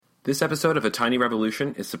This episode of A Tiny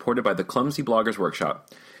Revolution is supported by the Clumsy Bloggers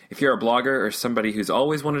Workshop. If you're a blogger or somebody who's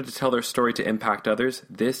always wanted to tell their story to impact others,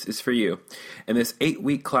 this is for you. In this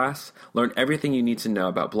 8-week class, learn everything you need to know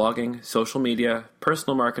about blogging, social media,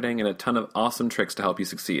 personal marketing, and a ton of awesome tricks to help you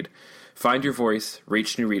succeed. Find your voice,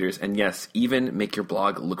 reach new readers, and yes, even make your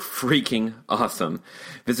blog look freaking awesome.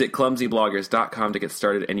 Visit clumsybloggers.com to get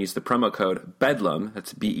started and use the promo code BEDLAM,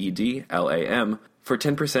 that's BEDLAM, for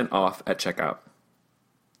 10% off at checkout.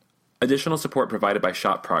 Additional support provided by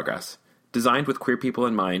Shop Progress. Designed with queer people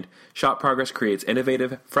in mind, Shop Progress creates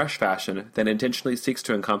innovative, fresh fashion that intentionally seeks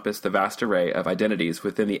to encompass the vast array of identities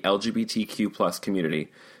within the LGBTQ+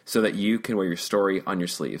 community so that you can wear your story on your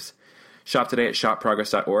sleeves. Shop today at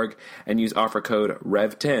shopprogress.org and use offer code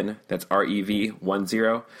REV10, that's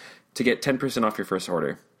REV10, to get 10% off your first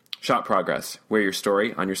order. Shop Progress, wear your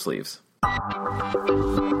story on your sleeves.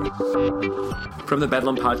 From the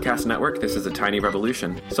Bedlam Podcast Network, this is A Tiny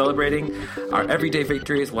Revolution, celebrating our everyday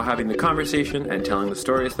victories while having the conversation and telling the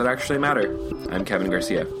stories that actually matter. I'm Kevin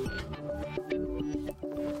Garcia.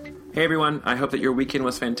 Hey everyone, I hope that your weekend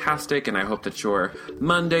was fantastic, and I hope that your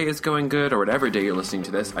Monday is going good, or whatever day you're listening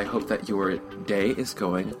to this, I hope that your day is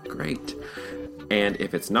going great. And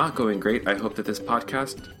if it's not going great, I hope that this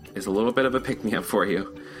podcast is a little bit of a pick-me-up for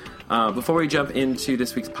you. Before we jump into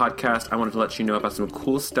this week's podcast, I wanted to let you know about some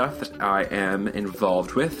cool stuff that I am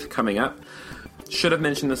involved with coming up. Should have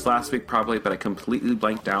mentioned this last week probably, but I completely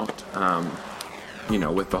blanked out,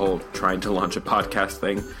 with the whole trying to launch a podcast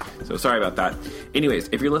thing. So sorry about that. Anyways,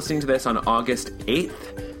 if you're listening to this on August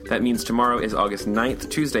 8th, that means tomorrow is August 9th,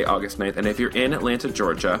 Tuesday, August 9th. And if you're in Atlanta,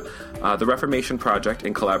 Georgia, the Reformation Project,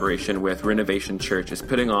 in collaboration with Renovation Church, is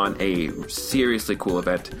putting on a seriously cool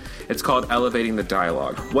event. It's called Elevating the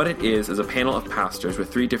Dialogue. What it is a panel of pastors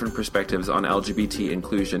with 3 different perspectives on LGBT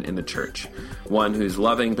inclusion in the church. One who's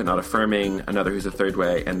loving but not affirming, another who's a third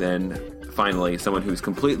way, and then finally someone who's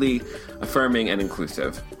completely affirming and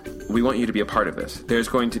inclusive. We want you to be a part of this. There's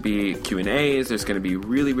going to be Q&As, there's going to be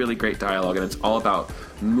really, really great dialogue, and it's all about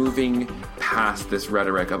moving past this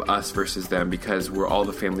rhetoric of us versus them, because we're all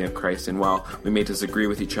the family of Christ, and while we may disagree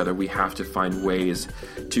with each other, we have to find ways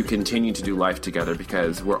to continue to do life together,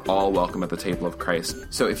 because we're all welcome at the table of Christ.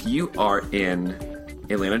 So if you are in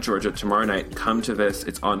Atlanta, Georgia, tomorrow night, come to this.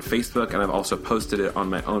 It's on Facebook, and I've also posted it on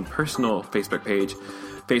my own personal Facebook page,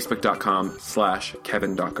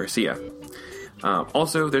 facebook.com/Kevin.Garcia.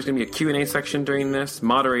 Also, there's going to be a Q&A section during this,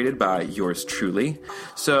 moderated by yours truly.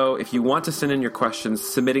 So if you want to send in your questions,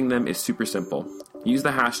 submitting them is super simple. Use the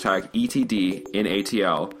hashtag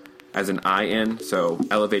ETDNATL as an IN, so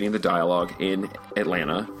Elevating the Dialogue in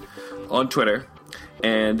Atlanta, on Twitter.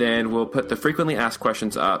 And then we'll put the frequently asked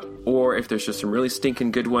questions up, or if there's just some really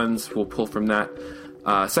stinking good ones, we'll pull from that.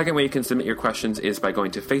 Second way you can submit your questions is by going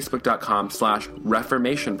to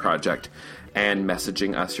facebook.com/Reformation Project and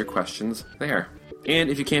messaging us your questions there. And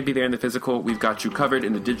if you can't be there in the physical, we've got you covered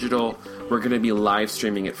in the digital. We're going to be live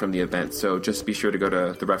streaming it from the event, so just be sure to go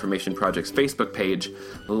to the Reformation Project's Facebook page,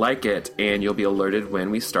 like it, and you'll be alerted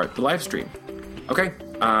when we start the live stream. Okay,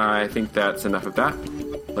 I think that's enough of that.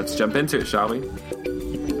 Let's jump into it, shall we?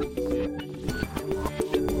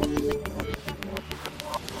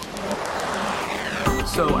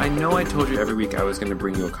 So I know I told you every week I was going to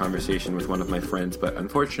bring you a conversation with one of my friends, but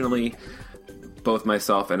unfortunately, both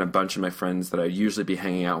myself and a bunch of my friends that I usually be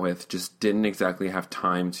hanging out with just didn't exactly have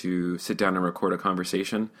time to sit down and record a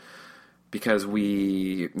conversation, because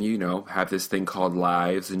we, have this thing called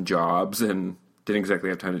lives and jobs, and didn't exactly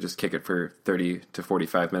have time to just kick it for 30 to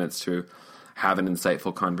 45 minutes to have an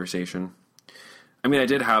insightful conversation. I mean, I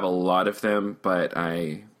did have a lot of them, but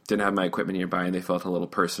I didn't have my equipment nearby, and they felt a little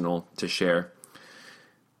personal to share.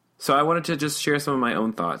 So I wanted to just share some of my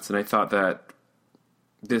own thoughts, and I thought that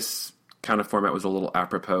this kind of format was a little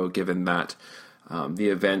apropos, given that the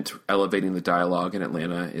event Elevating the Dialogue in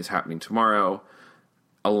Atlanta is happening tomorrow,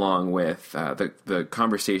 along with the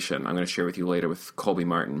conversation I'm going to share with you later with Colby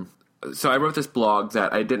Martin. So I wrote this blog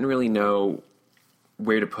that I didn't really know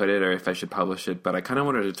where to put it or if I should publish it, but I kind of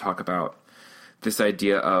wanted to talk about this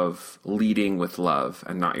idea of leading with love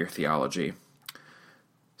and not your theology.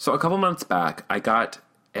 So a couple months back, I got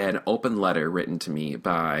an open letter written to me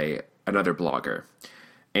by another blogger.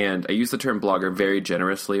 And I use the term blogger very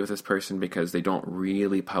generously with this person because they don't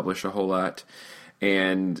really publish a whole lot.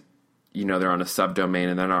 And, they're on a subdomain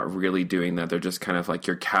and they're not really doing that. They're just kind of like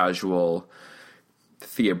your casual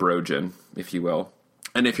theologian, if you will.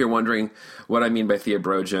 And if you're wondering what I mean by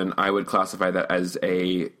theologian, I would classify that as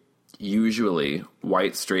a usually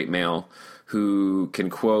white straight male who can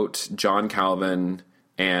quote John Calvin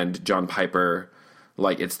and John Piper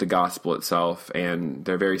like it's the gospel itself, and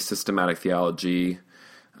they're very systematic theology.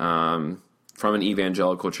 from an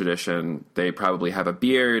evangelical tradition. They probably have a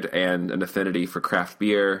beard and an affinity for craft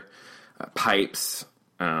beer, pipes,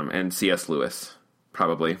 and C.S. Lewis,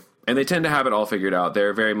 probably. And they tend to have it all figured out.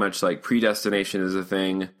 They're very much like predestination is a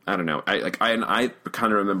thing. I don't know. I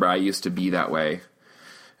kind of remember I used to be that way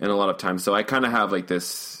in a lot of times. So I kind of have like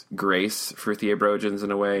this grace for theologians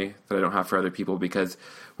in a way that I don't have for other people, because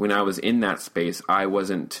when I was in that space, I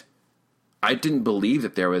didn't believe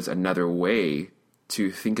that there was another way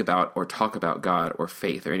to think about or talk about God or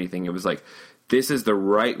faith or anything. It was like, this is the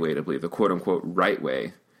right way to believe, the quote-unquote right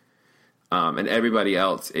way. And everybody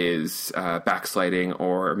else is backsliding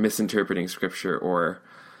or misinterpreting Scripture or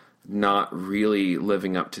not really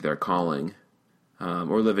living up to their calling,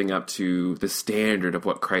 or living up to the standard of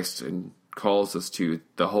what Christ calls us to,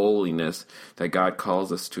 the holiness that God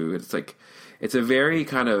calls us to. It's like, it's a very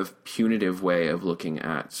kind of punitive way of looking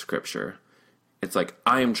at Scripture. It's like,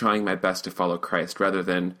 I am trying my best to follow Christ, rather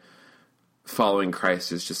than following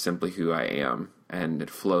Christ is just simply who I am, and it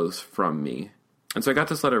flows from me. And so I got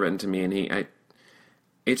this letter written to me, and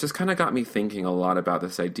it just kind of got me thinking a lot about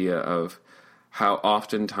this idea of how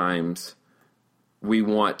oftentimes we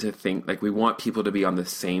want to think, like, we want people to be on the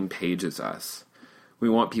same page as us. We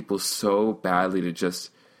want people so badly to just,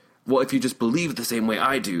 well, if you just believe the same way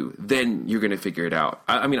I do, then you're going to figure it out.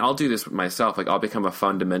 I mean, I'll do this with myself. Like, I'll become a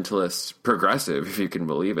fundamentalist progressive, if you can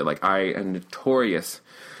believe it. Like, I am notorious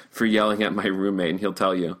for yelling at my roommate, and he'll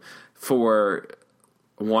tell you, for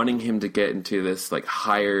wanting him to get into this, like,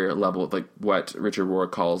 higher level, like what Richard Rohr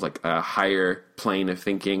calls, like, a higher plane of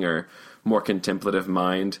thinking or more contemplative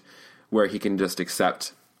mind, where he can just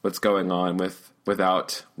accept what's going on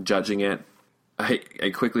without judging it.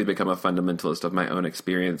 I quickly become a fundamentalist of my own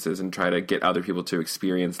experiences and try to get other people to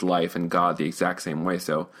experience life and God the exact same way.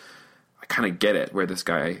 So I kind of get it, where this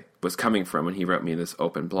guy was coming from when he wrote me this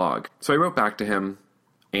open blog. So I wrote back to him,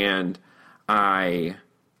 and I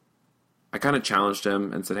kind of challenged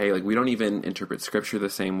him and said, hey, like, we don't even interpret Scripture the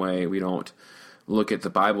same way. We don't look at the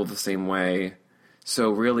Bible the same way. So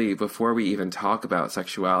really, before we even talk about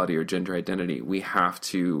sexuality or gender identity, we have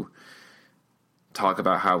to talk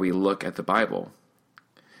about how we look at the Bible.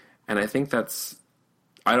 And I think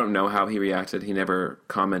I don't know how he reacted. He never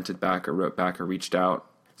commented back or wrote back or reached out.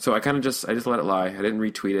 So I just let it lie. I didn't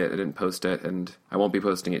retweet it. I didn't post it, and I won't be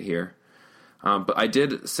posting it here. But I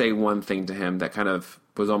did say one thing to him that kind of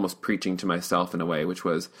was almost preaching to myself in a way, which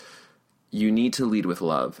was, you need to lead with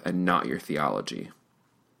love and not your theology.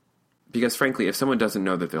 Because frankly, if someone doesn't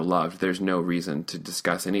know that they're loved, there's no reason to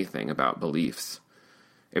discuss anything about beliefs.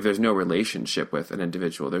 If there's no relationship with an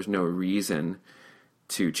individual, there's no reason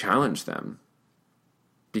to challenge them.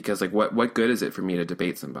 Because, like, what good is it for me to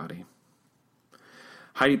debate somebody?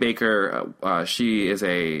 Heidi Baker, she is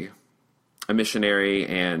a missionary,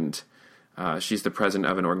 and she's the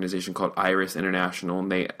president of an organization called Iris International,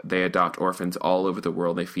 and they adopt orphans all over the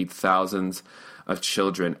world. They feed thousands of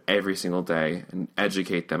children every single day and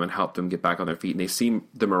educate them and help them get back on their feet, and they see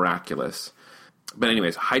the miraculous. But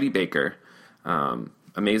anyways, Heidi Baker,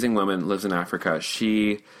 amazing woman, lives in Africa.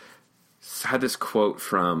 She had this quote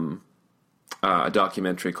from a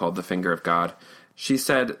documentary called The Finger of God. She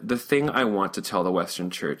said, "The thing I want to tell the Western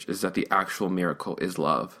Church is that the actual miracle is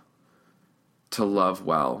love. To love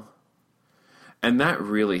well." And that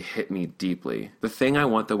really hit me deeply. The thing I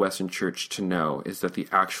want the Western Church to know is that the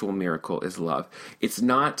actual miracle is love. It's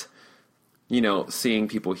not, seeing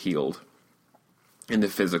people healed in the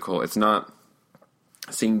physical. It's not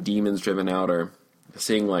seeing demons driven out or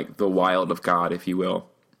seeing, like, the wild of God, if you will.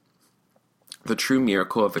 The true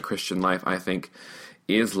miracle of the Christian life, I think,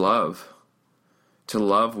 is love. To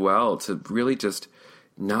love well, to really just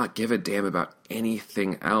not give a damn about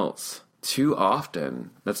anything else. Too often,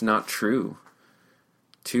 that's not true.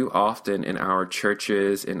 Too often in our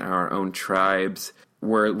churches, in our own tribes,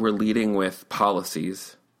 we're leading with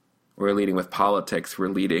policies. We're leading with politics. We're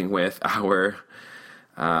leading with our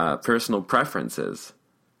personal preferences.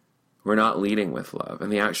 We're not leading with love.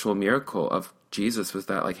 And the actual miracle of Jesus was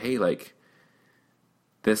that, like, hey, like,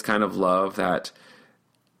 this kind of love that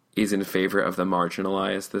is in favor of the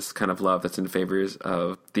marginalized, this kind of love that's in favor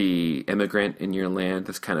of the immigrant in your land,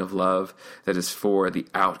 this kind of love that is for the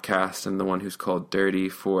outcast and the one who's called dirty,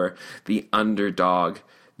 for the underdog,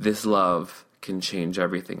 this love can change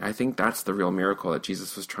everything. I think that's the real miracle that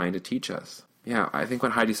Jesus was trying to teach us. Yeah, I think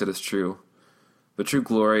what Heidi said is true. The true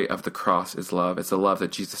glory of the cross is love. It's a love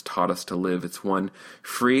that Jesus taught us to live. It's one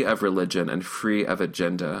free of religion and free of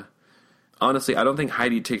agenda. Honestly, I don't think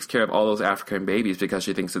Heidi takes care of all those African babies because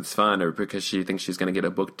she thinks it's fun or because she thinks she's going to get a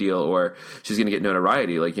book deal or she's going to get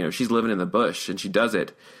notoriety. Like, she's living in the bush, and she does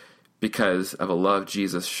it because of a love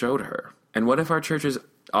Jesus showed her. And what if our churches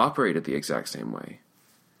operated the exact same way?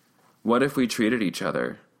 What if we treated each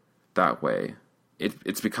other that way?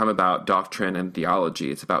 It's become about doctrine and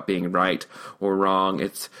theology. It's about being right or wrong.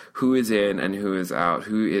 It's who is in and who is out,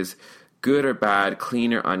 who is good or bad,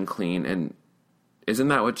 clean or unclean. And isn't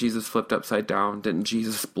that what Jesus flipped upside down? Didn't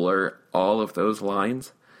Jesus blur all of those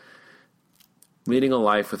lines? Leading a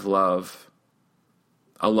life with love,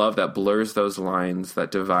 a love that blurs those lines,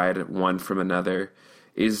 that divide one from another,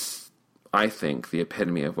 is, I think, the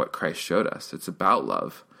epitome of what Christ showed us. It's about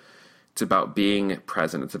love. It's about being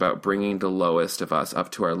present. It's about bringing the lowest of us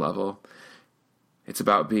up to our level. It's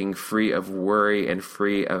about being free of worry and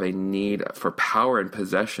free of a need for power and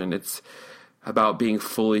possession. It's about being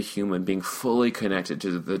fully human, being fully connected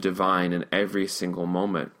to the divine in every single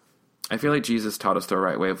moment. I feel like Jesus taught us the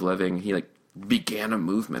right way of living. He began a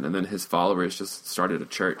movement, and then his followers just started a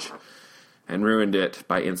church and ruined it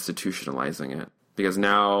by institutionalizing it. Because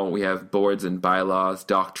now we have boards and bylaws,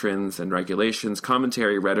 doctrines and regulations,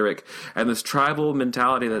 commentary, rhetoric, and this tribal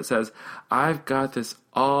mentality that says, I've got this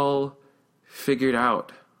all figured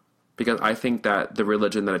out. Because I think that the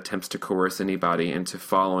religion that attempts to coerce anybody into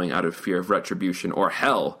following out of fear of retribution or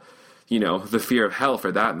hell, the fear of hell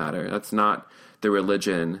for that matter, that's not the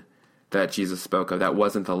religion that Jesus spoke of. That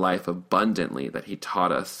wasn't the life abundantly that he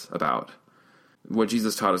taught us about. What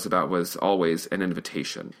Jesus taught us about was always an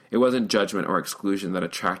invitation. It wasn't judgment or exclusion that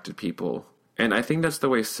attracted people. And I think that's the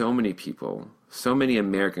way so many people, so many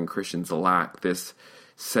American Christians lack this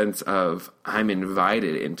sense of, I'm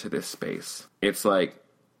invited into this space. It's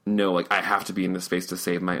no, I have to be in this space to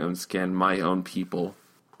save my own skin, my own people.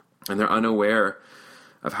 And they're unaware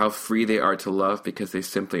of how free they are to love because they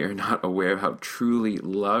simply are not aware of how truly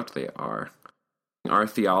loved they are. Our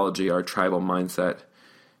theology, our tribal mindset,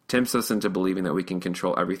 tempts us into believing that we can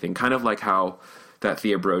control everything. Kind of like how that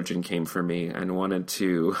theologian came for me and wanted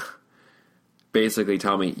to basically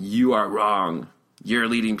tell me, you are wrong. You're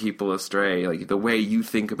leading people astray. The way you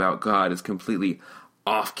think about God is completely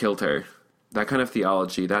off kilter. That kind of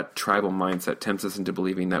theology, that tribal mindset tempts us into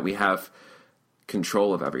believing that we have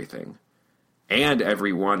control of everything and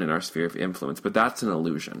everyone in our sphere of influence. But that's an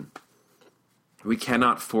illusion. We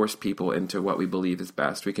cannot force people into what we believe is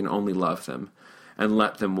best. We can only love them and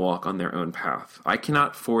let them walk on their own path. I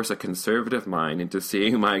cannot force a conservative mind into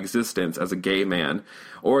seeing my existence as a gay man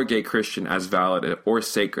or a gay Christian as valid or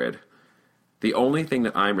sacred. The only thing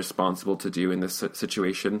that I'm responsible to do in this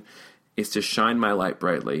situation is to shine my light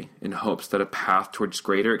brightly in hopes that a path towards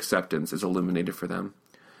greater acceptance is illuminated for them.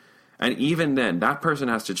 And even then, that person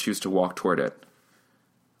has to choose to walk toward it.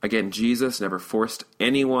 Again, Jesus never forced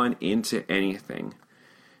anyone into anything.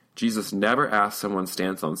 Jesus never asked someone's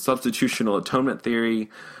stance on substitutional atonement theory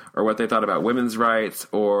or what they thought about women's rights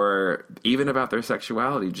or even about their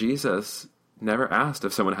sexuality. Jesus never asked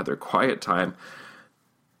if someone had their quiet time.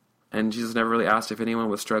 And Jesus never really asked if anyone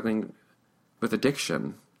was struggling with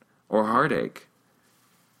addiction or heartache.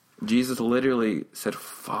 Jesus literally said,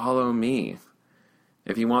 follow me.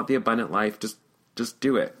 If you want the abundant life, just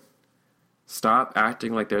do it. Stop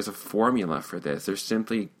acting like there's a formula for this. There's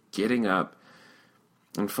simply getting up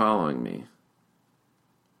and following me.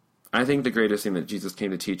 I think the greatest thing that Jesus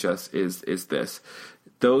came to teach us is this.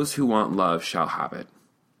 Those who want love shall have it.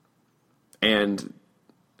 And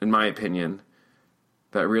in my opinion,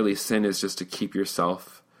 that really sin is just to keep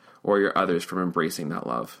yourself or your others from embracing that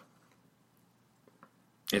love.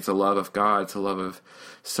 It's a love of God. It's a love of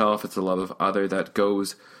self. It's a love of other that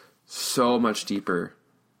goes so much deeper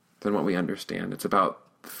than what we understand. It's about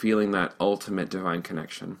feeling that ultimate divine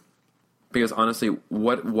connection. Because honestly,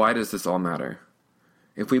 why does this all matter?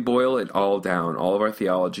 If we boil it all down, all of our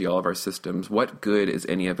theology, all of our systems, what good is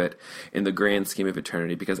any of it in the grand scheme of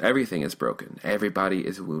eternity? Because everything is broken. Everybody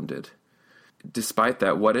is wounded. Despite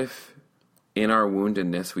that, what if in our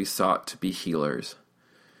woundedness we sought to be healers?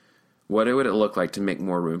 What would it look like to make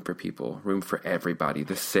more room for people? Room for everybody.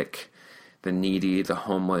 The sick, the needy, the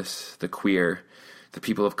homeless, the queer, the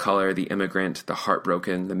people of color, the immigrant, the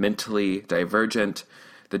heartbroken, the mentally divergent,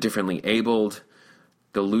 the differently abled,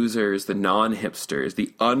 the losers, the non-hipsters,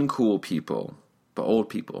 the uncool people, the old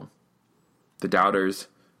people, the doubters,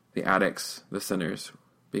 the addicts, the sinners,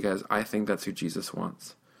 because I think that's who Jesus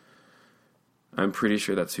wants. I'm pretty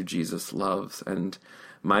sure that's who Jesus loves. And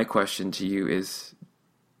my question to you is,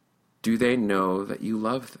 do they know that you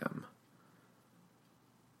love them?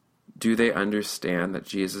 Do they understand that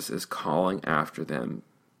Jesus is calling after them,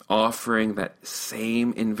 offering that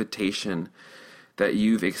same invitation that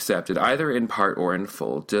you've accepted, either in part or in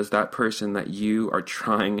full? Does that person that you are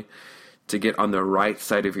trying to get on the right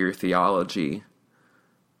side of your theology,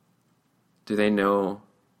 do they know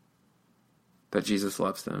that Jesus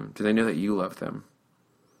loves them? Do they know that you love them?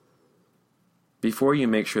 before you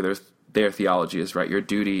make sure their theology is right, your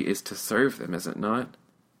duty is to serve them, is it not?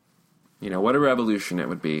 What a revolution it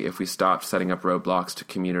would be if we stopped setting up roadblocks to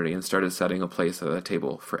community and started setting a place at the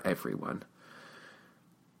table for everyone.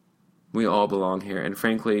 We all belong here, and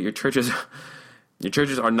frankly, your churches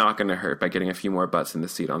are not going to hurt by getting a few more butts in the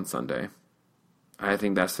seat on Sunday. I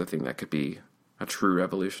think that's the thing that could be a true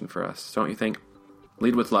revolution for us, don't you think?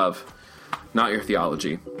 Lead with love, not your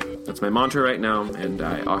theology. That's my mantra right now, and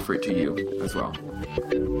I offer it to you as well.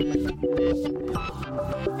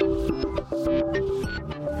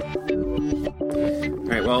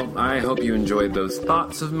 All right, well, I hope you enjoyed those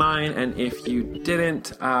thoughts of mine, and if you didn't,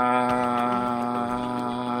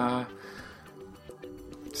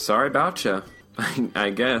 sorry about you, I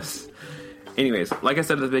guess. Anyways, like I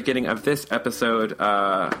said at the beginning of this episode,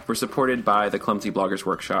 we're supported by the Clumsy Bloggers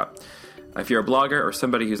Workshop. If you're a blogger or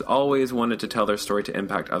somebody who's always wanted to tell their story to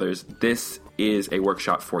impact others, this is a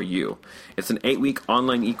workshop for you. It's an 8-week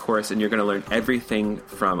online e-course, and you're going to learn everything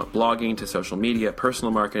from blogging to social media,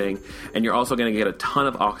 personal marketing, and you're also going to get a ton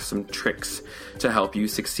of awesome tricks to help you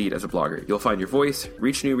succeed as a blogger. You'll find your voice,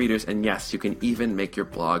 reach new readers, and yes, you can even make your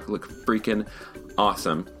blog look freaking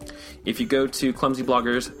awesome. If you go to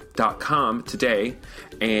clumsybloggers.com today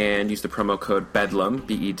and use the promo code BEDLAM,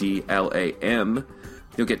 BEDLAM,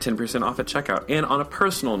 you'll get 10% off at checkout. And on a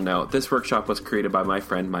personal note, this workshop was created by my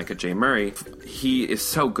friend Micah J. Murray. He is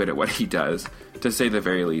so good at what he does, to say the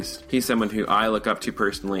very least. He's someone who I look up to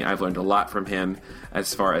personally. I've learned a lot from him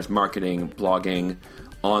as far as marketing, blogging,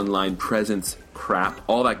 online presence, crap,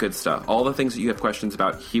 all that good stuff. All the things that you have questions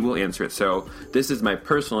about, he will answer it. So this is my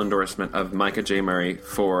personal endorsement of Micah J. Murray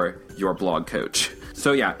for your blog coach.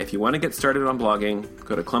 So yeah, if you want to get started on blogging,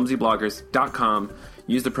 go to clumsybloggers.com,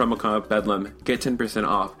 use the promo code BEDLAM, get 10%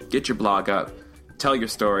 off, get your blog up, tell your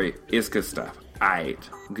story. It's good stuff. Aight,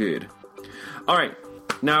 good. All right,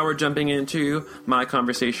 now we're jumping into my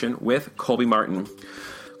conversation with Colby Martin.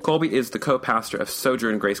 Colby is the co-pastor of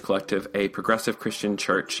Sojourn Grace Collective, a progressive Christian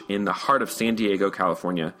church in the heart of San Diego,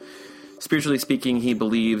 California. Spiritually speaking, he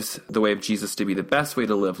believes the way of Jesus to be the best way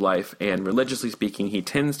to live life, and religiously speaking, he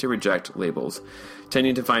tends to reject labels,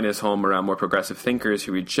 tending to find his home around more progressive thinkers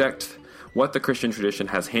who reject what the Christian tradition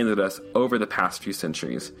has handed us over the past few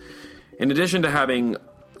centuries. In addition to having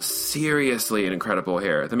seriously incredible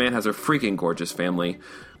hair, the man has a freaking gorgeous family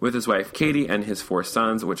with his wife Katie and his 4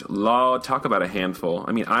 sons, which, Lord, talk about a handful.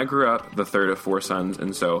 I mean, I grew up the third of 4 sons,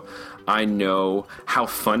 and so I know how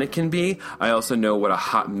fun it can be. I also know what a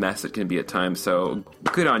hot mess it can be at times, so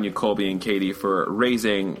good on you, Colby and Katie, for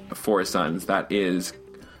raising 4 sons. That is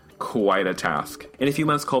quite a task. In a few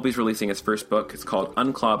months, Colby's releasing his first book. It's called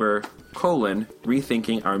Unclobber,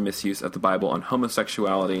 Rethinking Our Misuse of the Bible on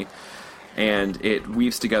Homosexuality. And it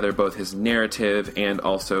weaves together both his narrative and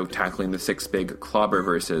also tackling the 6 big clobber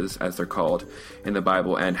verses, as they're called, in the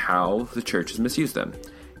Bible and how the church has misused them.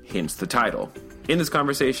 Hence the title. In this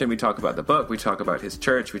conversation, we talk about the book, we talk about his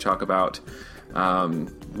church, we talk about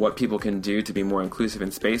what people can do to be more inclusive in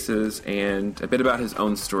spaces, and a bit about his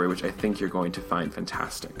own story, which I think you're going to find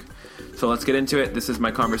fantastic. So let's get into it. This is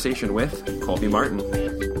my conversation with Colby Martin.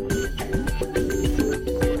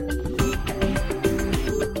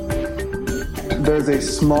 There's a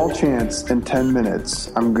small chance in 10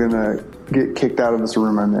 minutes I'm going to get kicked out of this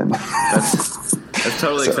room I'm in. That's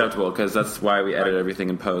totally acceptable, because that's why we edit everything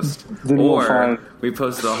in post. Or we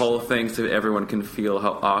post the whole thing so everyone can feel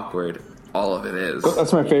how awkward all of it is.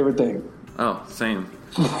 That's my favorite thing. Oh, same.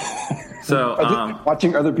 So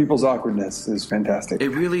watching other people's awkwardness is fantastic. It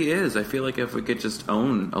really is. I feel like if we could just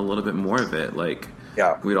own a little bit more of it,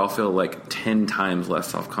 we'd all feel like 10 times less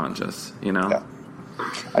self-conscious, you know? Yeah.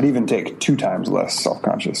 I'd even take 2 times less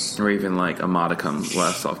self-conscious. Or even like a modicum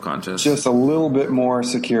less self-conscious. Just a little bit more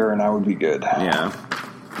secure and I would be good. Yeah.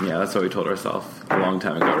 Yeah, that's what we told ourselves a long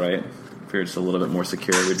time ago, right? If we were just a little bit more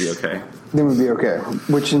secure, we'd be okay. Then we'd be okay.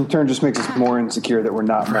 Which in turn just makes us more insecure that we're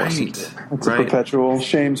not more secure. It's a perpetual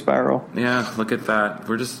shame spiral. Yeah, look at that.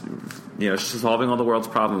 We're just, solving all the world's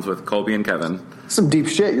problems with Colby and Kevin. Some deep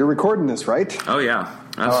shit. You're recording this, right? Oh, yeah.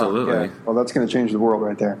 Absolutely. Yeah. Well, that's going to change the world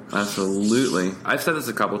right there. Absolutely. I've said this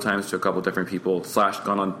a couple times to a couple different people, /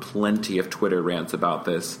 gone on plenty of Twitter rants about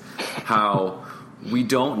this, how we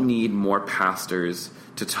don't need more pastors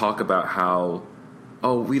to talk about how,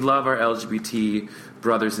 we love our LGBT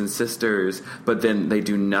brothers and sisters, but then they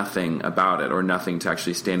do nothing about it or nothing to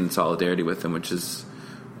actually stand in solidarity with them, which is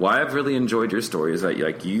why I've really enjoyed your story, is that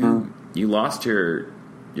you lost your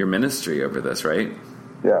ministry over this, right?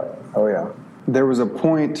 Yeah. Oh, yeah. There was a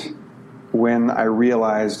point when I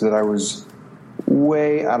realized that I was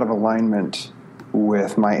way out of alignment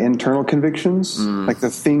with my internal convictions, like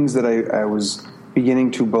the things that I was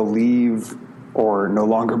beginning to believe or no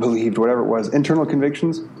longer believed, whatever it was, internal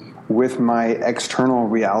convictions with my external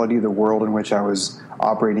reality, the world in which I was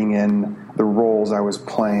operating in, the roles I was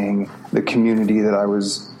playing, the community that I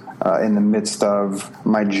was in the midst of,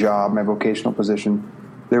 my job, my vocational position.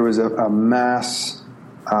 There was a mass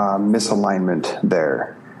misalignment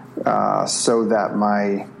there, so that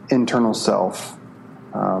my internal self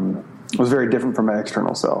was very different from my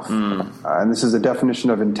external self. And this is a definition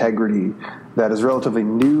of integrity that is relatively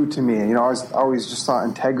new to me. You know, I always just saw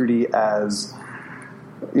integrity as,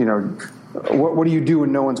 you know, what do you do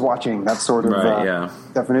when no one's watching? That sort of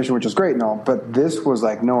definition, which is great and all. But this was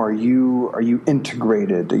like, no, are you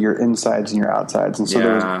integrated, your insides and your outsides? And so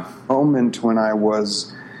there was a moment when I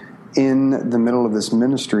was in the middle of this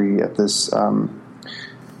ministry at this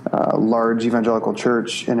large evangelical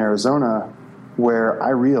church in Arizona, where I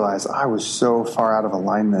realized I was so far out of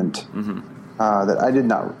alignment that I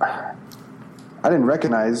didn't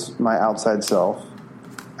recognize my outside self,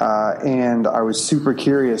 and I was super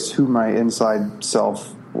curious who my inside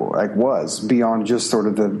self was beyond just sort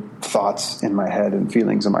of the thoughts in my head and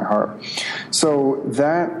feelings in my heart. So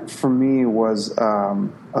that for me was a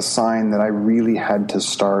sign that I really had to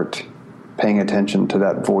start paying attention to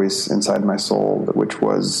that voice inside my soul, which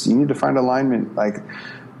was, you need to find alignment. Like,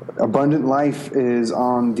 abundant life is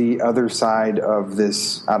on the other side of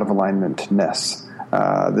this out of alignment-ness.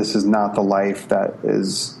 This is not the life that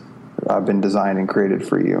is been designed and created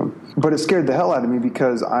for you. But it scared the hell out of me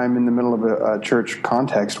because I'm in the middle of a church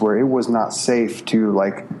context where it was not safe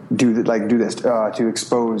to do this to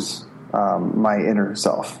expose my inner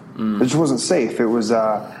self. It just wasn't safe. It was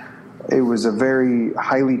a very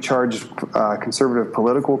highly charged conservative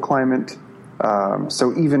political climate.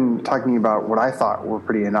 So even talking about what I thought were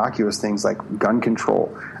pretty innocuous things like gun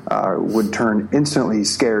control would turn instantly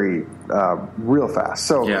scary real fast.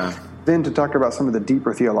 So then to talk about some of the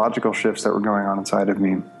deeper theological shifts that were going on inside of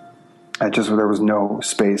me, there was no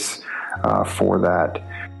space for that.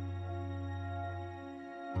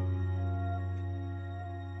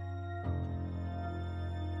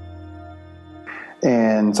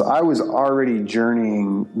 And so I was already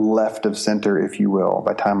journeying left of center, if you will,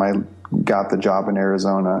 by the time I got the job in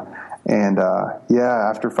Arizona. And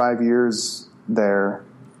after 5 years there,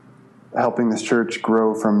 helping this church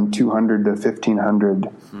grow from 200 to 1,500,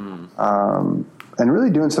 and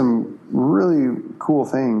really doing some really cool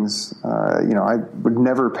things. I would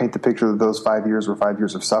never paint the picture that those 5 years were 5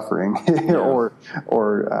 years of suffering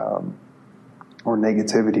or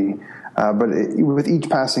negativity. But with each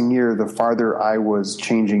passing year, the farther I was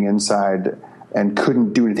changing inside and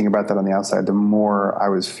couldn't do anything about that on the outside, the more I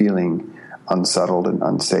was feeling unsettled and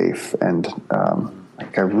unsafe, and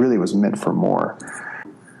like I really was meant for more.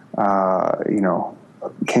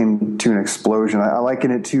 Came to an explosion. I liken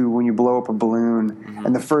it to when you blow up a balloon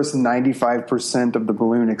and the first 95% of the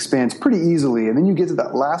balloon expands pretty easily, and then you get to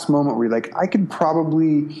that last moment where you're like, I could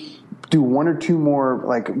probably do one or two more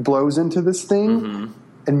blows into this thing,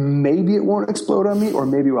 and maybe it won't explode on me, or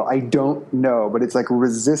maybe it will. I don't know, but it's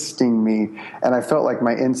resisting me, and I felt like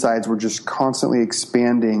my insides were just constantly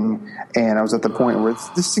expanding, and I was at the point where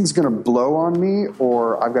this thing's going to blow on me,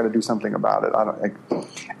 or I've got to do something about it.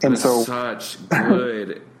 Such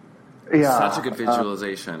good, such a good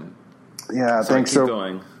visualization. Thanks. Keep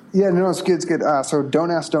going. Yeah, no, it's good. It's good. So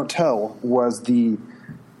Don't Ask, Don't Tell was the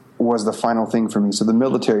final thing for me. So the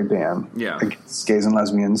military ban against gays and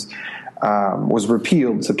lesbians was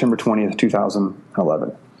repealed September 20th,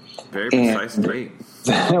 2011. Very precise date.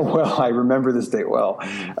 Well, I remember this date well,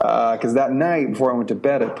 because that night before I went to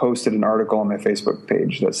bed, I posted an article on my Facebook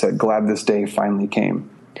page that said, "Glad this day finally came."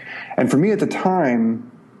 And for me at the time,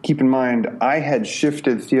 keep in mind, I had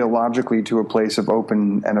shifted theologically to a place of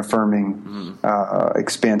open and affirming,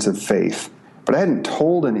 expansive faith. But I hadn't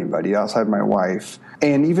told anybody outside my wife.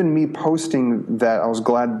 And even me posting that I was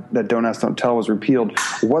glad that Don't Ask, Don't Tell was repealed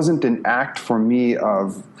wasn't an act for me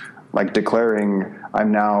of declaring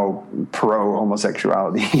I'm now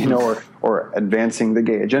pro-homosexuality, or advancing the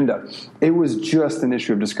gay agenda. It was just an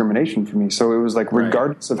issue of discrimination for me. So it was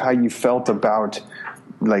regardless of how you felt about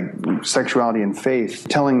sexuality and faith,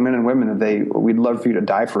 telling men and women that we'd love for you to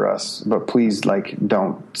die for us, but please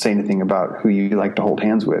don't say anything about who you like to hold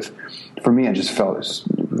hands with. For me, I just felt this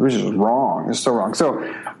is wrong. It's so wrong. So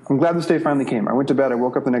I'm glad this day finally came. I went to bed. I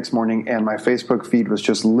woke up the next morning, and my Facebook feed was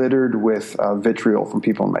just littered with vitriol from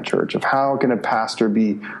people in my church of how can a pastor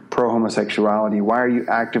be pro-homosexuality? Why are you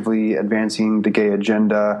actively advancing the gay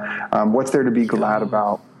agenda? What's there to be glad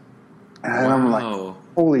about? And I'm like,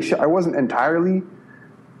 holy shit. I wasn't entirely...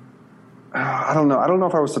 I don't know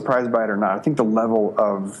if I was surprised by it or not. I think the level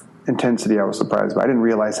of intensity I was surprised by. I didn't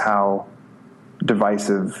realize how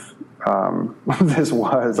divisive this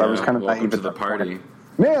was. I was kind of welcome naive to at the that party. point.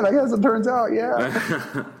 Man, I guess it turns out,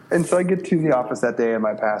 yeah. And so I get to the office that day, and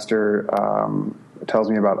my pastor tells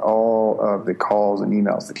me about all of the calls and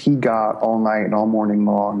emails that he got all night and all morning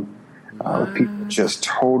long. With people just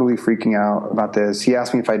totally freaking out about this. He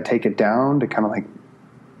asked me if I'd take it down to kind of like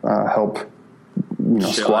help,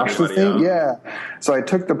 squash the thing. Out. Yeah. So I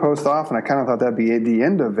took the post off, and I kind of thought that'd be the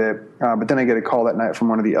end of it. But then I get a call that night from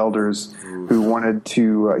one of the elders who wanted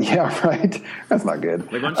to. Yeah, right. That's not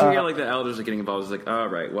good. Like once you get like the elders are getting involved, it's like, all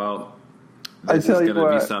right, well, this is going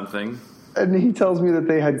to be something. And he tells me that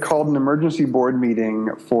they had called an emergency board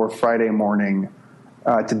meeting for Friday morning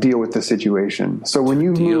to deal with the situation. So when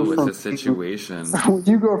you deal move with from the situation, when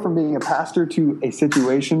you go from being a pastor to a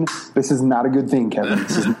situation, this is not a good thing, Kevin.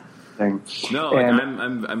 This is not a good thing. No,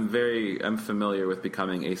 I'm familiar with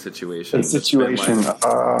becoming a situation. A situation.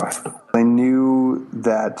 I knew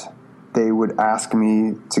that they would ask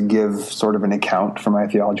me to give sort of an account for my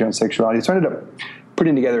theology on sexuality. So I ended up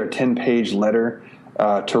putting together a 10-page letter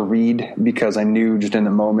to read, because I knew just in the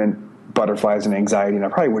moment, butterflies and anxiety, and I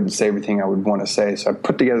probably wouldn't say everything I would want to say. So I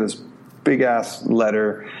put together this big-ass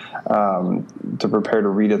letter to prepare to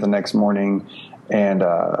read it the next morning. And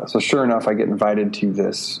so sure enough, I get invited to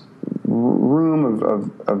this room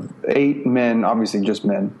of 8 men, obviously just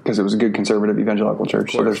men, because it was a good conservative evangelical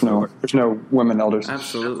church. So there's no women elders.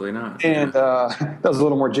 Absolutely not. And that was a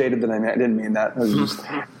little more jaded than I meant. I didn't mean that.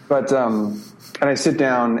 And I sit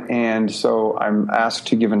down, and so I'm asked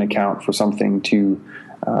to give an account for something to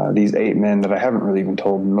these 8 men that I haven't really even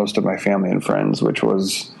told most of my family and friends, which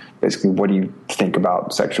was basically, what do you think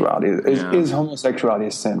about sexuality? Is homosexuality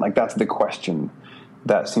a sin? Like, that's the question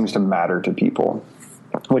that seems to matter to people,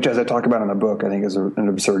 which, as I talk about in the book, I think is an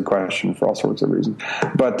absurd question for all sorts of reasons.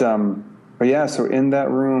 But yeah, so in that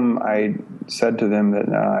room, I said to them that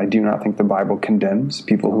I do not think the Bible condemns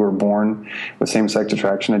people who are born with same-sex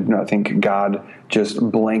attraction. I do not think God just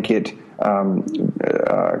blanket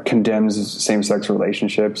condemns same-sex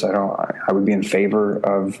relationships. I would be in favor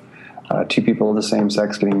of 2 people of the same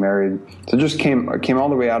sex getting married. So it just came all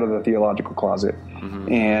the way out of the theological closet.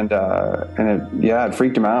 Mm-hmm. And it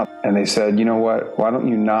freaked them out. And they said, you know what, why don't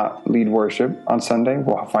you not lead worship on Sunday?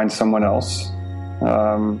 We'll find someone else.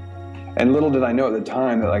 And little did I know at the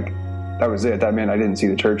time that, like, that was it. That meant I didn't see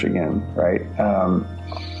the church again, right?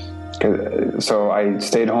 So I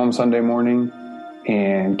stayed home Sunday morning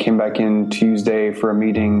and came back in Tuesday for a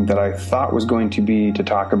meeting that I thought was going to be to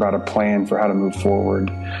talk about a plan for how to move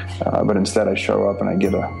forward. But instead I show up and I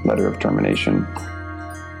get a letter of termination.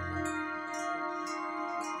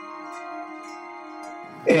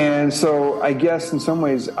 And so I guess in some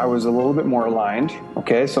ways I was a little bit more aligned.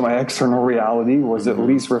 Okay, so my external reality was at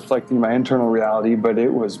least reflecting my internal reality, but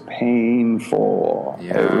it was painful.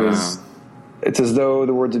 Yeah. It's as though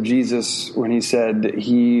the words of Jesus when he said,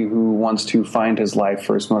 he who wants to find his life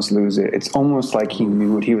first must lose it. It's almost like he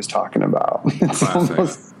knew what he was talking about.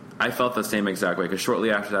 I felt the same exact way, because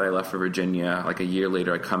shortly after that I left for Virginia. Like a year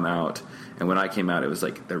later I come out, and when I came out it was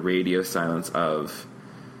like the radio silence of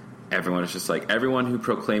everyone. Is just like, everyone who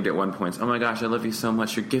proclaimed at one point, oh my gosh, I love you so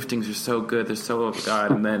much, your giftings are so good, they're so of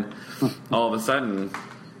God, and then all of a sudden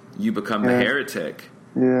you become the heretic.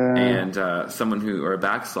 Yeah. And someone or a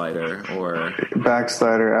backslider,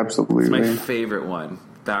 absolutely. It's my favorite one,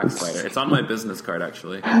 backslider. It's on my business card,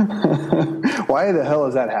 actually. Why the hell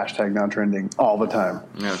is that hashtag not trending all the time?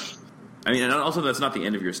 Yeah. I mean, and also that's not the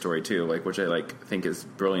end of your story too, like, which I think is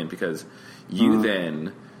brilliant, because you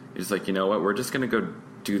then is like, you know what, we're just going to go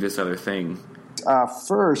do this other thing.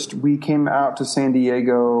 First, we came out to San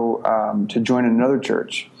Diego to join another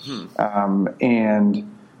church.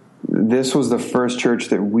 And this was the first church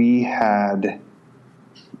that we had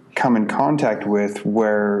come in contact with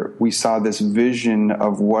where we saw this vision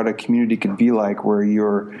of what a community could be like, where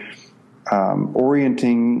you're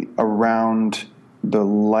orienting around the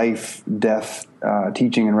life, death,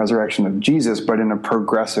 teaching, and resurrection of Jesus, but in a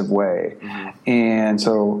progressive way. Mm-hmm. And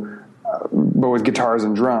so, but with guitars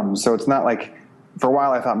and drums. So it's not like, for a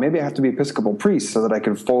while I thought maybe I have to be Episcopal priest so that I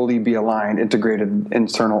could fully be aligned, integrated,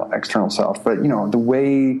 internal, external self. But, the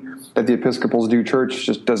way that the Episcopals do church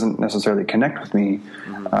just doesn't necessarily connect with me.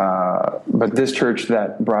 Mm-hmm. But this church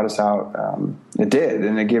that brought us out, it did.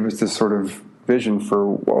 And it gave us this sort of vision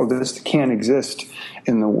for, this can exist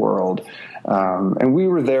in the world. And we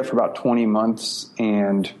were there for about 20 months.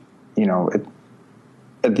 And,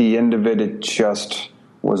 at the end of it, it just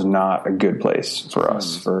was not a good place for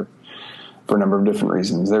us for a number of different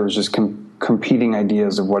reasons. There was just competing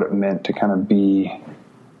ideas of what it meant to kind of be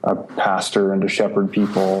a pastor and to shepherd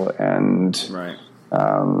people. And, right.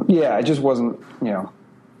 it just wasn't,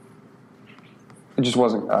 it just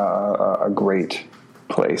wasn't a great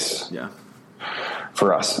place. Yeah.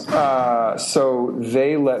 For us. So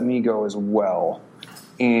they let me go as well.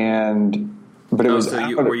 But it was.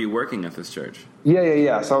 So were you working at this church?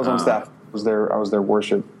 Yeah. So I was on staff. I was their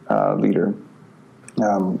worship leader,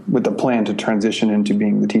 with the plan to transition into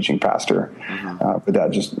being the teaching pastor. But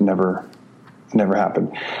that just never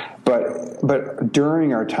happened. But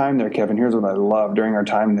during our time there, Kevin, here's what I loved. During our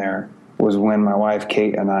time there was when my wife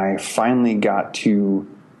Kate and I finally got to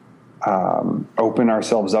open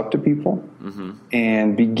ourselves up to people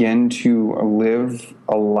and begin to live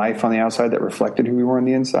a life on the outside that reflected who we were on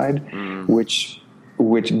the inside, which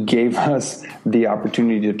gave us the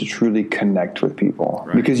opportunity to truly connect with people.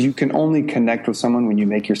 Right. Because you can only connect with someone when you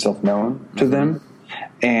make yourself known to them.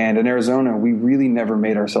 And in Arizona, we really never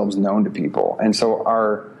made ourselves known to people. And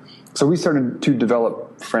so we started to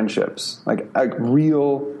develop friendships, like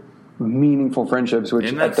real meaningful friendships,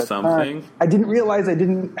 which at the time, I didn't realize I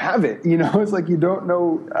didn't have it. It's like you don't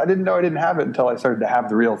know. I didn't know I didn't have it until I started to have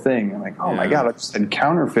the real thing. I'm like, oh my God, I've just had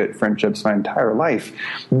counterfeit friendships my entire life.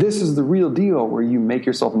 This is the real deal, where you make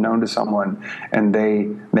yourself known to someone and they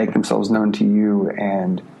make themselves known to you.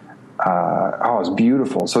 And it was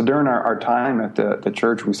beautiful. So during our time at the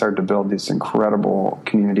church, we started to build this incredible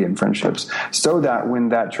community and friendships, so that when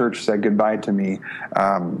that church said goodbye to me,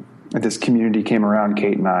 this community came around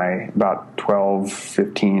Kate and I, about 12,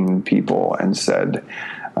 15 people, and said,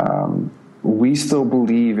 we still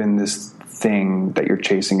believe in this thing that you're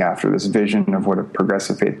chasing after, this vision of what a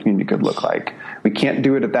progressive faith community could look like. We can't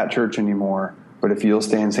do it at that church anymore, but if you'll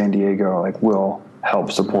stay in San Diego, we'll help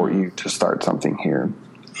support you to start something here.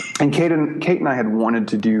 And Kate and I had wanted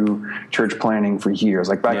to do church planning for years.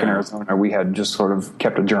 Back in Arizona, we had just sort of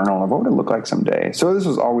kept a journal of what would it look like someday. So this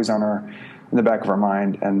was always in the back of our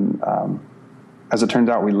mind. And as it turns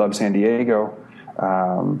out, we love San Diego.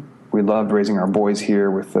 We loved raising our boys here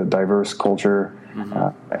with a diverse culture.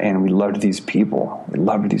 And we loved these people.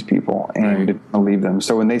 And we didn't believe them.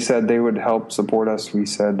 So when they said they would help support us, we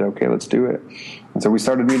said, okay, let's do it. And so we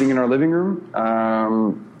started meeting in our living room.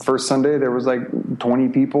 First Sunday, there was 20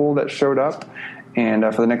 people that showed up. And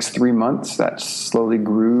for the next 3 months, that slowly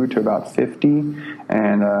grew to about 50.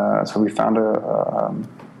 And so we found a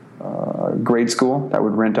grade school that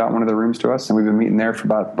would rent out one of the rooms to us, and we've been meeting there for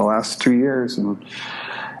about the last 2 years, and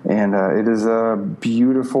it is a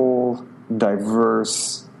beautiful,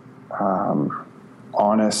 diverse,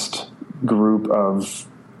 honest group of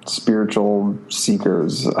spiritual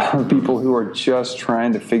seekers, people who are just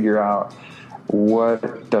trying to figure out,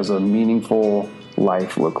 what does a meaningful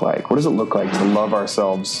life look like? What does it look like to love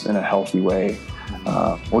ourselves in a healthy way?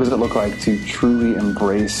 What does it look like to truly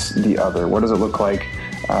embrace the other? What does it look like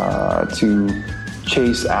to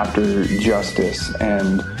chase after justice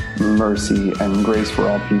and mercy and grace for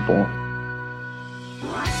all people?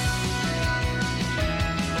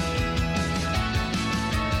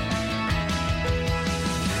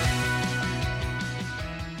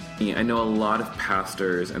 I know a lot of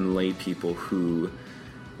pastors and lay people who,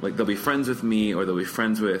 they'll be friends with me, or they'll be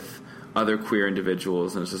friends with other queer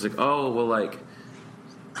individuals, and it's just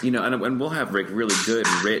and we'll have really good,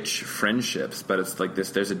 rich friendships, but it's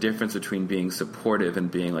there's a difference between being supportive and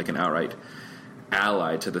being an outright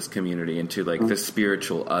ally to this community and to the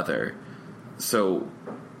spiritual other. So,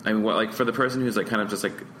 for the person who's kind of just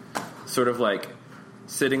sort of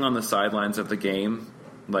sitting on the sidelines of the game,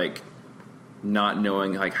 not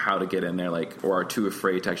knowing how to get in there, or are too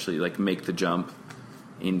afraid to actually make the jump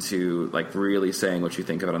into really saying what you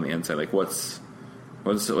think of it on the inside, what's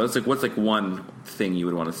one thing you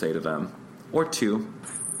would want to say to them, or two?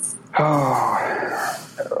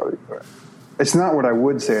 It's not what I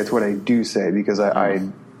would say, it's what I do say, because I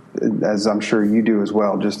as I'm sure you do as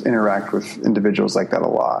well, just interact with individuals like that a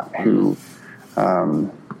lot, who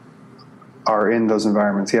are in those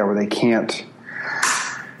environments, where they can't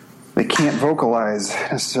vocalize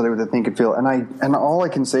necessarily what they think and feel. And all I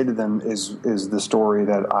can say to them is the story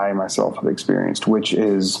that I myself have experienced, which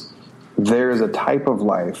is, there's a type of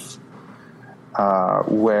life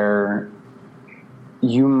where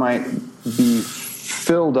you might be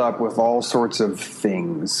filled up with all sorts of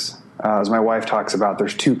things. As my wife talks about,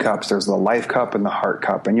 there's two cups. There's the life cup and the heart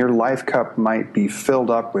cup. And your life cup might be filled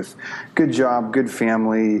up with good job, good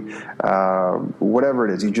family, whatever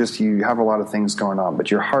it is. You have a lot of things going on, but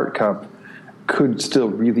your heart cup could still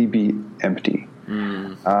really be empty.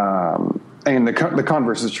 And the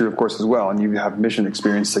converse is true, of course, as well. And you have mission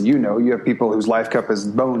experience, so you have people whose life cup is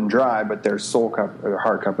bone dry, but their soul cup, or their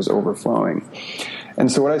heart cup, is overflowing.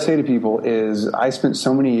 And so what I say to people is, I spent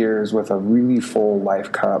so many years with a really full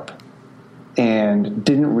life cup and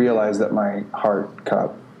didn't realize that my heart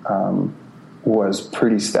cup was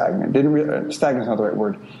pretty stagnant. Stagnant's not the right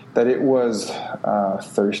word. That it was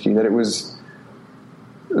thirsty. That it was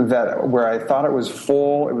that where I thought it was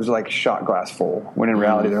full, it was like shot glass full. When in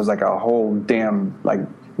reality, there was like a whole damn like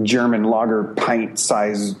German lager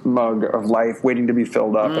pint-sized mug of life waiting to be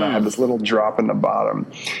filled up, and I had this little drop in the bottom.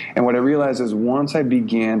 And what I realized is once I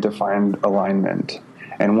began to find alignment,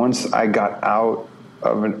 and once I got out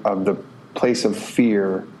of the place of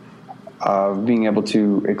fear of being able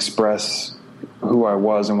to express who I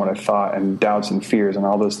was and what I thought, and doubts and fears and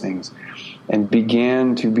all those things, and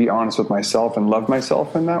began to be honest with myself and love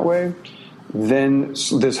myself in that way, then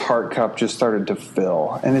this heart cup just started to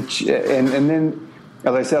fill. And then,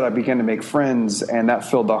 as I said, I began to make friends, and that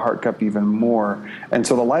filled the heart cup even more. And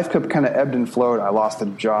so the life cup kind of ebbed and flowed. I lost the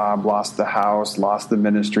job, lost the house, lost the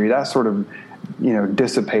ministry. That sort of,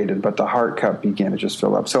 dissipated, but the heart cup began to just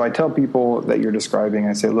fill up. So I tell people that you're describing,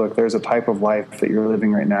 I say, look, there's a type of life that you're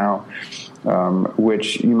living right now,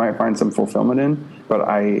 which you might find some fulfillment in, but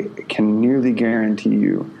I can nearly guarantee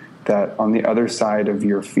you that on the other side of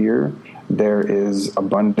your fear, there is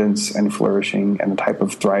abundance and flourishing and a type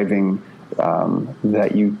of thriving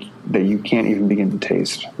that you can't even begin to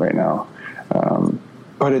taste right now.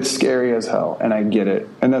 But it's scary as hell, and I get it.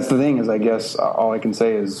 And that's the thing is, I guess all I can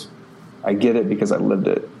say is I get it because I lived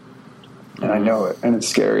it, and I know it, and it's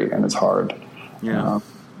scary and it's hard. Yeah.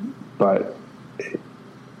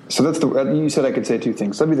 So that's you said I could say two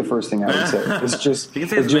things. That'd be the first thing I would say. It's just you can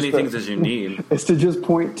say as many things as you need. It's to just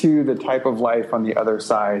point to the type of life on the other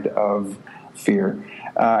side of fear.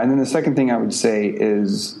 And then the second thing I would say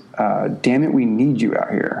is, damn it, we need you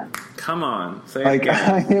out here. Come on. Say it like, again.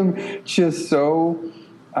 I am just so,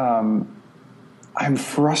 I'm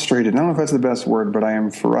frustrated. I don't know if that's the best word, but I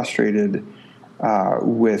am frustrated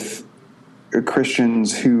with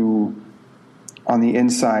Christians who on the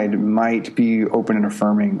inside might be open and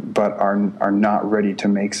affirming, but are not ready to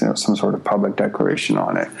make some sort of public declaration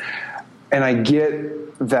on it. And I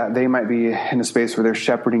get that they might be in a space where they're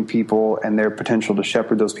shepherding people, and their potential to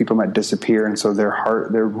shepherd those people might disappear. And so their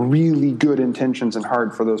really good intentions and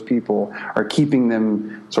heart for those people are keeping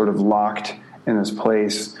them sort of locked in this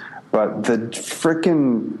place. But the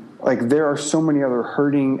frickin', like, there are so many other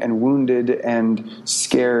hurting and wounded and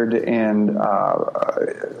scared and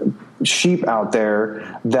sheep out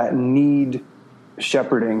there that need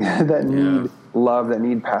shepherding, that need love, that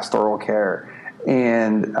need pastoral care.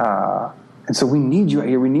 And so we need you out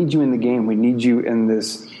here. We need you in the game. We need you in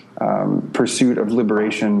this pursuit of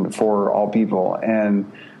liberation for all people.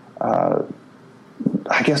 And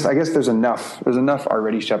I guess there's enough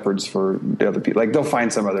already shepherds for the other people. Like, they'll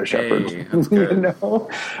find some other shepherds, that's good.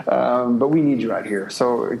 But we need you out here.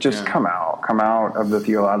 So just come out of the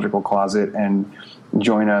theological closet and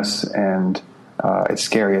join us. And it's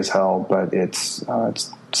scary as hell, but it's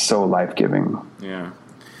so life-giving. Yeah.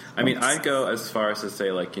 I mean, I'd go as far as to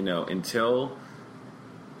say, like, until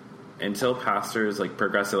pastors, like,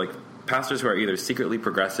 progressive, like, pastors who are either secretly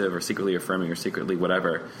progressive or secretly affirming or secretly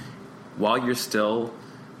whatever, while you're still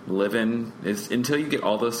living, until you get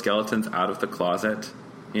all those skeletons out of the closet,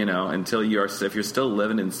 if you're still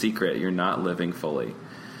living in secret, you're not living fully.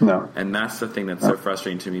 No. And that's the thing that's so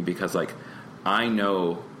frustrating to me, because, like, I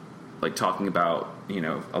know, like, talking about,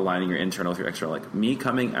 aligning your internal with your external, like, me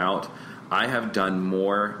coming out, I have done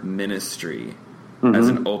more ministry as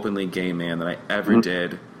an openly gay man than I ever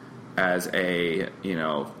did as a,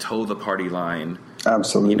 toe the party line,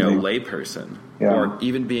 absolutely, layperson, or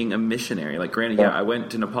even being a missionary. Like, granted, I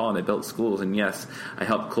went to Nepal and I built schools, and yes, I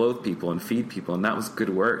helped clothe people and feed people, and that was good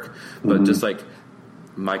work. But just like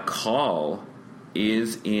my call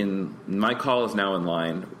is now in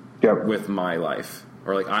line with my life,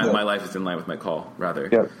 or like my life is in line with my call, rather.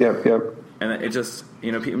 Yep. And it just,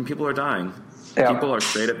 people are dying. Yep. People are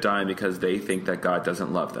straight up dying because they think that God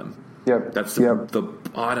doesn't love them. Yep. That's the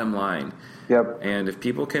bottom line. Yep. And if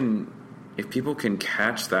people can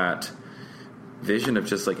catch that vision of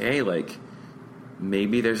just like, hey, like,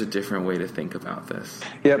 maybe there's a different way to think about this.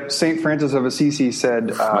 Yep. St. Francis of Assisi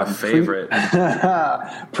said, my favorite.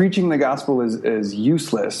 Preaching the gospel is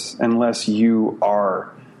useless unless you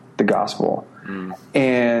are the gospel.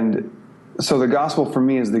 And so the gospel for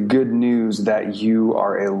me is the good news that you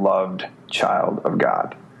are a loved child of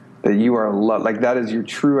God, that you are loved. Like, that is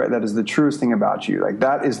the truest thing about you. Like,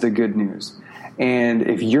 that is the good news. And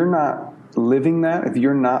if you're not living that, if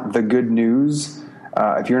you're not the good news,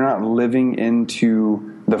 if you're not living into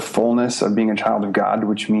the fullness of being a child of God,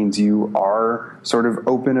 which means you are sort of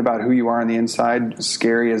open about who you are on the inside,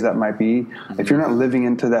 scary as that might be, if you're not living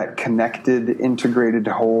into that connected, integrated,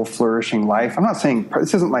 whole, flourishing life, I'm not saying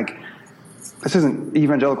this isn't like this isn't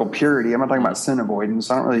evangelical purity. I'm not talking about sin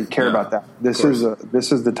avoidance. I don't really care about that. This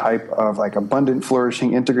is the type of like abundant,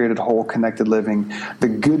 flourishing, integrated, whole, connected living, the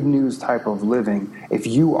good news type of living. If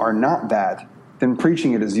you are not that, then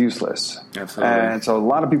preaching it is useless. Absolutely. And so a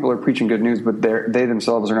lot of people are preaching good news, but they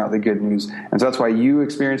themselves are not the good news. And so that's why you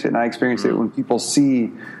experience it and I experience it when people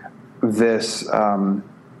see this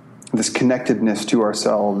this connectedness to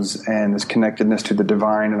ourselves and this connectedness to the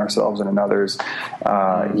divine in ourselves and in others.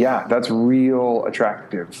 That's real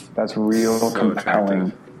attractive. That's real compelling.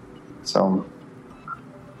 Attractive. So,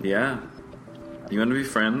 yeah. You want to be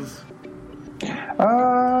friends?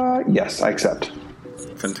 Yes, I accept.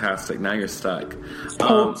 Fantastic. Now you're stuck.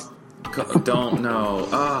 Don't know.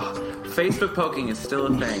 Facebook poking is still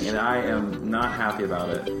a thing, and I am not happy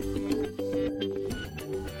about it.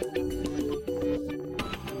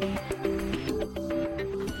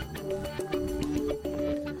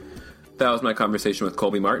 That was my conversation with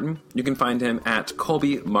Colby Martin. You can find him at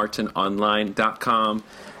colbymartinonline.com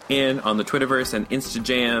and on the Twitterverse and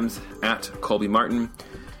Instajams at Colby Martin.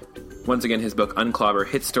 Once again, his book Unclobber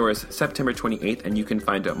hits stores September 28th, and you can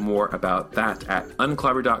find out more about that at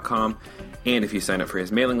unclobber.com. And if you sign up for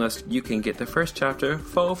his mailing list, you can get the first chapter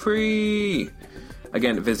for free.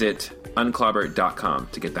 Again, visit unclobber.com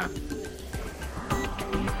to get that.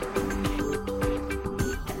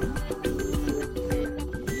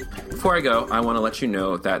 Before I go, I want to let you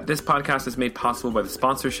know that this podcast is made possible by the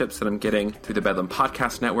sponsorships that I'm getting through the Bedlam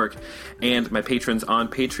Podcast Network and my patrons on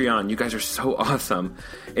Patreon. You guys are so awesome.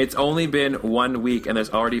 It's only been 1 week and there's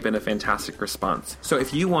already been a fantastic response. So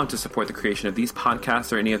if you want to support the creation of these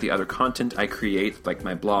podcasts or any of the other content I create, like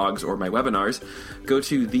my blogs or my webinars, go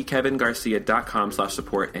to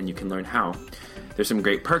thekevingarcia.com/support and you can learn how. There's some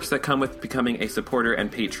great perks that come with becoming a supporter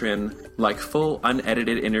and patron, like full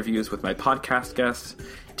unedited interviews with my podcast guests,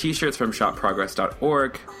 t-shirts from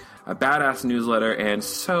shopprogress.org, a badass newsletter, and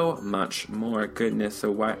so much more goodness.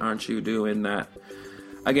 So why aren't you doing that?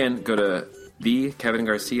 Again, go to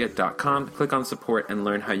thekevingarcia.com, click on support, and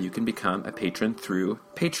learn how you can become a patron through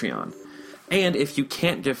Patreon. And if you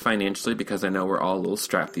can't give financially, because I know we're all a little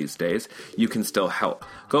strapped these days, you can still help.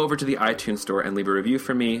 Go over to the iTunes store and leave a review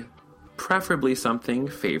for me, preferably something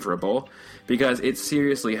favorable, because it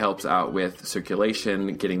seriously helps out with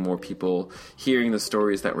circulation, getting more people hearing the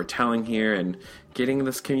stories that we're telling here, and getting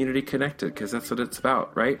this community connected, because that's what it's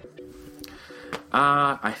about, right?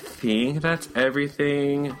 I think that's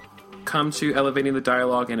everything. Come to Elevating the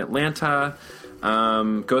Dialogue in Atlanta.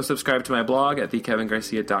 Go subscribe to my blog at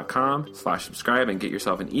thekevingarcia.com/subscribe and get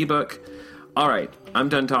yourself an ebook. All right, I'm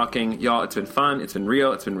done talking. Y'all, it's been fun. It's been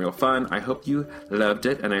real. It's been real fun. I hope you loved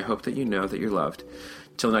it, and I hope that you know that you're loved.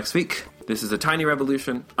 Till next week, this is A Tiny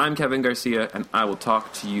Revolution. I'm Kevin Garcia, and I will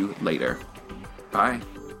talk to you later. Bye.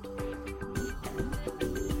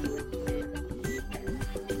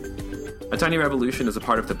 A Tiny Revolution is a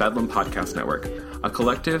part of the Bedlam Podcast Network, a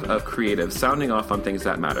collective of creatives sounding off on things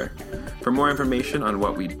that matter. For more information on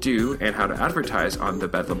what we do and how to advertise on the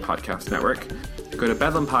Bedlam Podcast Network, go to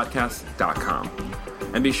bedlampodcast.com.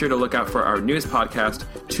 And be sure to look out for our newest podcast,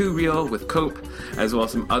 Too Real with Cope, as well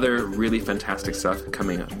as some other really fantastic stuff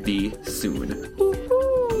coming soon.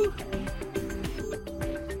 Woo-hoo.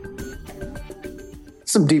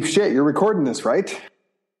 Some deep shit. You're recording this, right?